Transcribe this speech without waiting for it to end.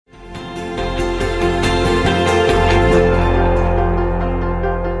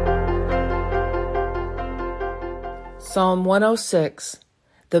Psalm 106,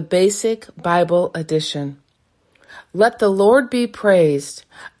 the Basic Bible Edition. Let the Lord be praised.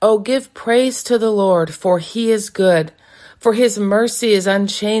 Oh, give praise to the Lord, for he is good, for his mercy is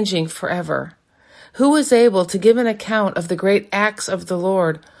unchanging forever. Who is able to give an account of the great acts of the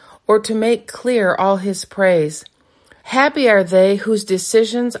Lord, or to make clear all his praise? Happy are they whose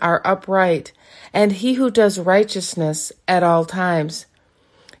decisions are upright, and he who does righteousness at all times.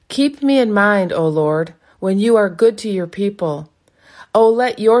 Keep me in mind, O Lord, when you are good to your people. O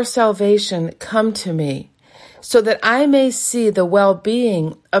let your salvation come to me, so that I may see the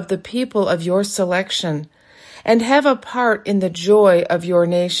well-being of the people of your selection, and have a part in the joy of your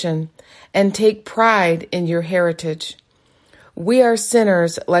nation, and take pride in your heritage. We are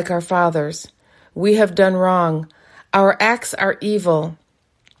sinners like our fathers. We have done wrong. Our acts are evil.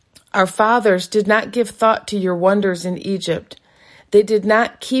 Our fathers did not give thought to your wonders in Egypt. They did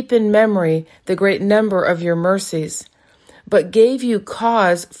not keep in memory the great number of your mercies, but gave you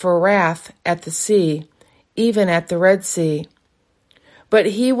cause for wrath at the sea, even at the Red Sea. But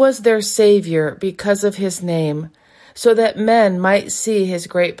he was their Savior because of his name, so that men might see his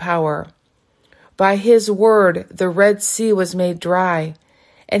great power. By his word the Red Sea was made dry,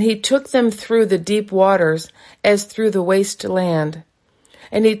 and he took them through the deep waters as through the waste land.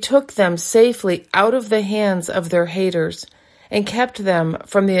 And he took them safely out of the hands of their haters, and kept them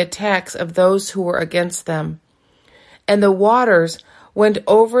from the attacks of those who were against them. And the waters went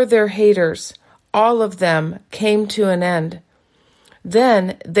over their haters, all of them came to an end.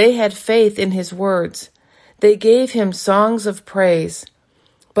 Then they had faith in his words. They gave him songs of praise.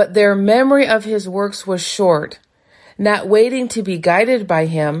 But their memory of his works was short. Not waiting to be guided by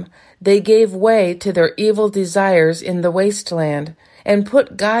him, they gave way to their evil desires in the wasteland, and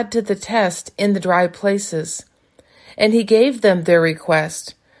put God to the test in the dry places. And he gave them their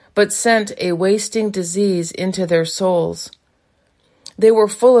request, but sent a wasting disease into their souls. They were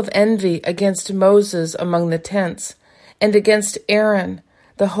full of envy against Moses among the tents, and against Aaron,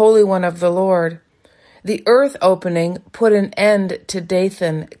 the Holy One of the Lord. The earth opening put an end to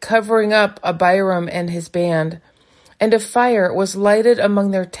Dathan, covering up Abiram and his band, and a fire was lighted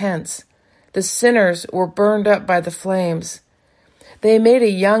among their tents. The sinners were burned up by the flames. They made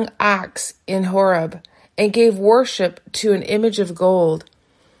a young ox in Horeb, and gave worship to an image of gold,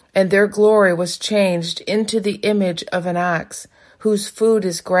 and their glory was changed into the image of an ox, whose food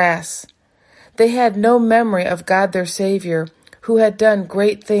is grass. They had no memory of God their Savior, who had done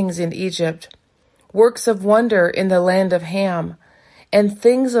great things in Egypt, works of wonder in the land of Ham, and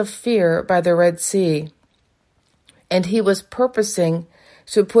things of fear by the Red Sea. And he was purposing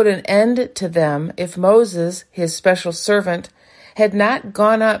to put an end to them if Moses, his special servant, had not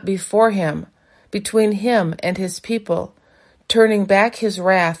gone up before him, between him and his people, turning back his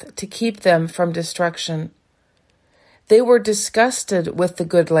wrath to keep them from destruction. They were disgusted with the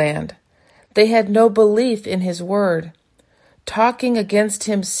good land. They had no belief in his word. Talking against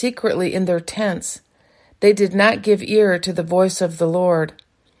him secretly in their tents, they did not give ear to the voice of the Lord.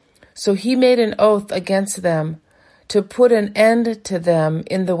 So he made an oath against them to put an end to them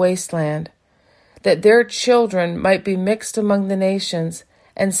in the wasteland, that their children might be mixed among the nations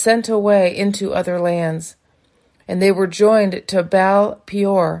and sent away into other lands. And they were joined to Baal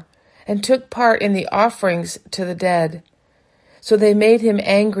Peor, and took part in the offerings to the dead. So they made him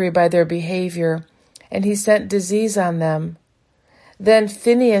angry by their behavior, and he sent disease on them. Then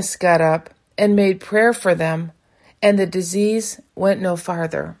Phinehas got up and made prayer for them, and the disease went no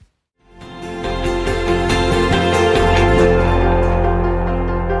farther.